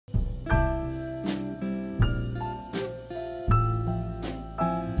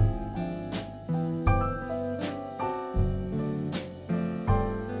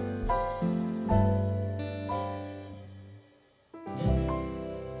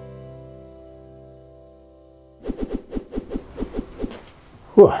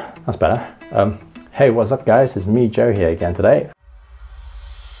Whew, that's better. Hey, what's up guys? It's me, Joe, here again today.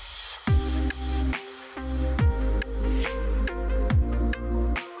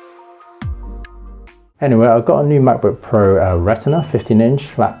 Anyway, I've got a new MacBook Pro Retina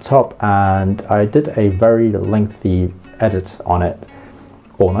 15-inch laptop, and I did a very lengthy edit on it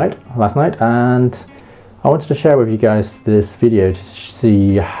last night, and I wanted to share with you guys this video to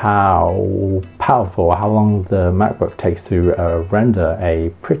see how powerful, how long the MacBook takes to render a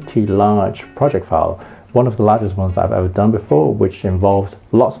pretty large project file. One of the largest ones I've ever done before, which involves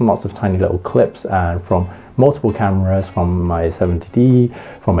lots and lots of tiny little clips, and from multiple cameras, from my 70D,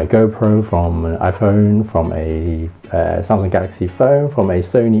 from a GoPro, from an iPhone, from a Samsung Galaxy phone, from a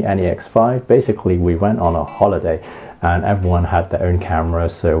Sony NEX5. Basically, we went on a holiday and everyone had their own camera,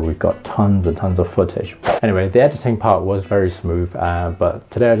 so we got tons and tons of footage. Anyway, the editing part was very smooth, but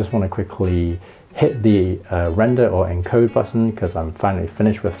today I just want to quickly hit the render or encode button because I'm finally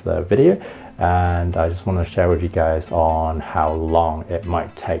finished with the video, and I just want to share with you guys on how long it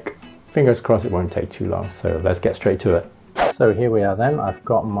might take. Fingers crossed it won't take too long, so let's get straight to it. So here we are then. I've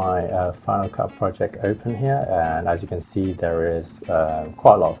got my Final Cut project open here, and as you can see there is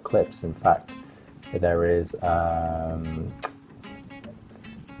quite a lot of clips. In fact, there is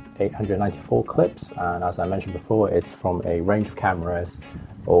 894 clips, and as I mentioned before, it's from a range of cameras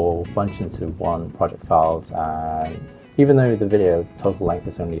all bunched into one project files. And even though the video total length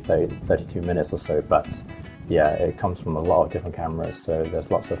is only 32 minutes or so, but yeah, it comes from a lot of different cameras, so there's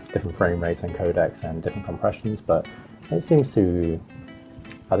lots of different frame rates and codecs and different compressions, but it seems to,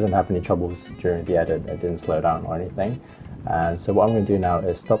 I didn't have any troubles during the edit, it didn't slow down or anything. And so what I'm going to do now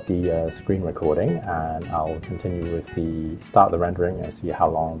is stop the screen recording, and I'll continue with start the rendering and see how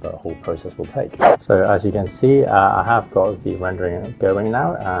long the whole process will take. So as you can see, I have got the rendering going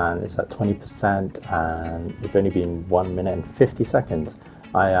now, and it's at 20%, and it's only been 1 minute and 50 seconds.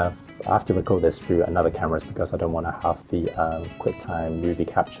 I have to record this through another cameras because I don't want to have the QuickTime movie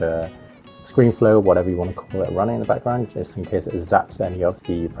capture screen flow, whatever you want to call it, running in the background, just in case it zaps any of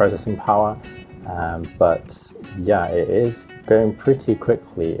the processing power. But yeah, it is going pretty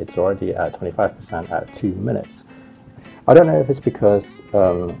quickly. It's already at 25% at 2 minutes. I don't know if it's because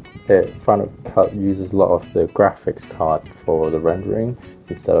Final Cut uses a lot of the graphics card for the rendering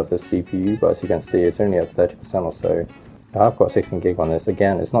instead of the CPU, but as you can see, it's only at 30% or so. I've got 16 gig on this.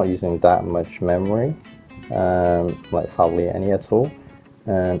 Again, it's not using that much memory, like hardly any at all.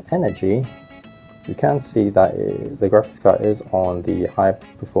 Energy, you can see that the graphics card is on the high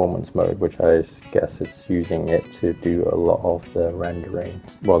performance mode, which I guess it's using it to do a lot of the rendering.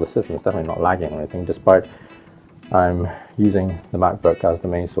 Well, the system is definitely not lagging or anything, despite I'm using the MacBook as the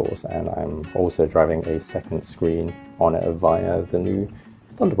main source, and I'm also driving a second screen on it via the new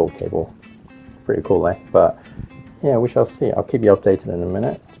Thunderbolt cable. Pretty cool, eh? But yeah, we shall see. I'll keep you updated in a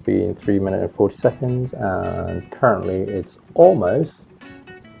minute. It's been 3 minutes and 40 seconds, and currently it's almost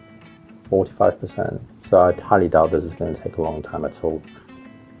 45%. So I highly doubt this is going to take a long time at all,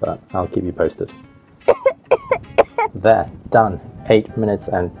 but I'll keep you posted. There, done. 8 minutes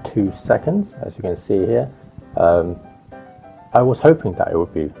and 2 seconds, as you can see here. I was hoping that it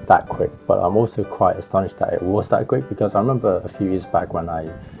would be that quick, but I'm also quite astonished that it was that quick, because I remember a few years back when I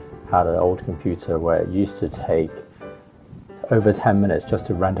had an old computer where it used to take over 10 minutes just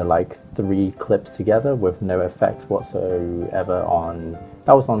to render like 3 clips together with no effects whatsoever on,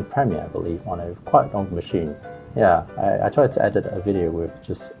 that was on Premiere I believe, on a quite old machine. Yeah, I tried to edit a video with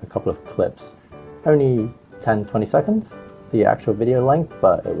just a couple of clips, only 10-20 seconds, the actual video length,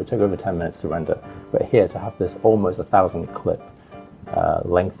 but it would take over 10 minutes to render. But here, to have this almost 1,000 clip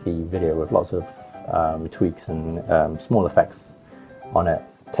lengthy video with lots of tweaks and small effects on it,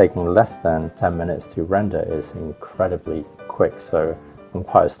 taking less than 10 minutes to render is incredibly quick, so I'm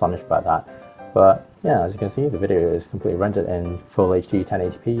quite astonished by that. But yeah, as you can see, the video is completely rendered in full HD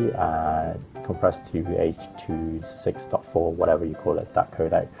 1080p, compressed to H.264, whatever you call it, that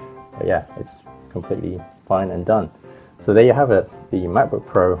codec. But yeah, it's completely fine and done. So there you have it. The MacBook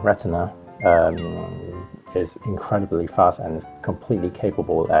Pro Retina is incredibly fast and is completely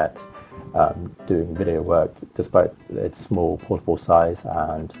capable at doing video work despite its small portable size.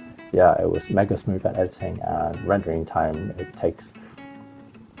 And yeah, it was mega smooth at editing, and rendering time, it takes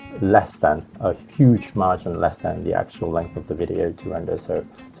less than a huge margin, less than the actual length of the video to render. So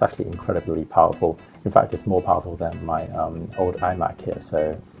it's actually incredibly powerful. In fact, it's more powerful than my old iMac here.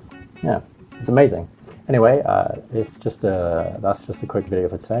 So yeah, it's amazing. Anyway, that's just a quick video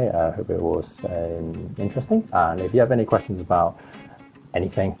for today. I hope it was interesting. And if you have any questions about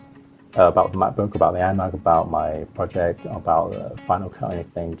anything, about the MacBook, about the iMac, about my project, about Final Cut,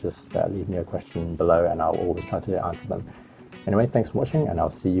 anything, just leave me a question below, and I'll always try to answer them. Anyway, thanks for watching, and I'll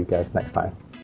see you guys next time.